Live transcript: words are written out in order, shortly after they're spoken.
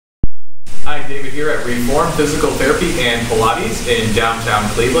Hi, David here at Reform Physical Therapy and Pilates in downtown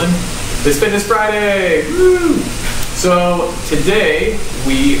Cleveland. It's Fitness Friday! Woo! So today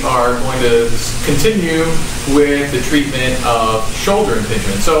we are going to continue with the treatment of shoulder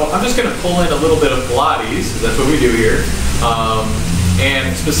impingement. So I'm just going to pull in a little bit of Pilates, that's what we do here,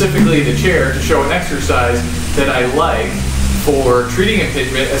 and specifically the chair to show an exercise that I like for treating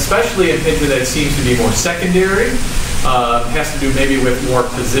impingement, especially impingement that seems to be more secondary. Has to do maybe with more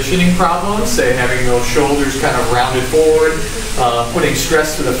positioning problems, say having those shoulders kind of rounded forward, putting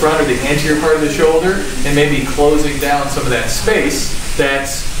stress to the front or the anterior part of the shoulder, and maybe closing down some of that space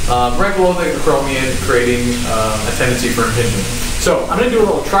that's right below the acromion, creating a tendency for impingement. So I'm going to do a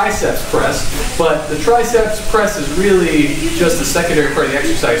little triceps press, but the triceps press is really just the secondary part of the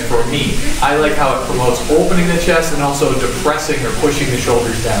exercise for me. I like how it promotes opening the chest and also depressing or pushing the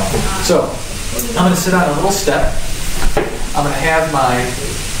shoulders down. So I'm going to sit on a little step. I'm going to have my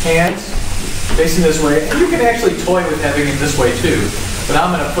hands facing this way, and you can actually toy with having it this way too, but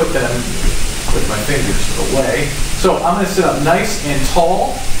I'm going to put them with my fingers away. So I'm going to sit up nice and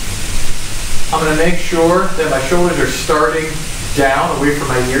tall. I'm going to make sure that my shoulders are starting down away from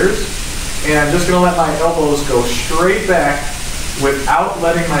my ears, and I'm just going to let my elbows go straight back without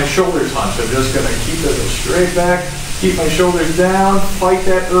letting my shoulders hunch. I'm just going to keep them straight back, keep my shoulders down, fight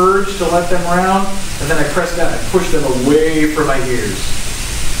that urge to let them round, and then I press down and push them away from my ears.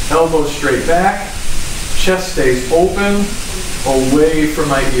 Elbows straight back, chest stays open, away from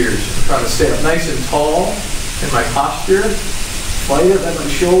my ears. I'm trying to stay up nice and tall in my posture. Fight it, let my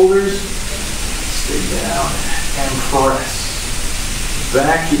shoulders stay down and press.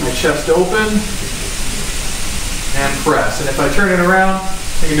 Back, keep my chest open, and press. And if I turn it around,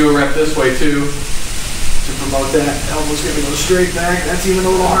 I can do a rep this way too to promote that. Elbows going to go straight back. That's even a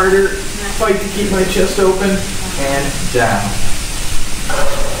little harder. Fight to keep my chest open and down.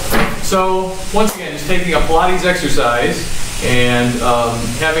 So once again, just taking a Pilates exercise and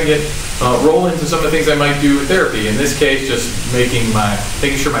having it roll into some of the things I might do with therapy. In this case, just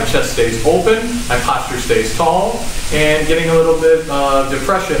making sure my chest stays open, my posture stays tall, and getting a little bit of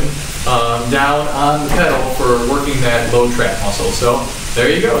depression down on the pedal for working that low trap muscle. So there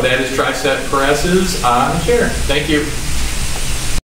you go. That is tricep presses on the chair. Thank you.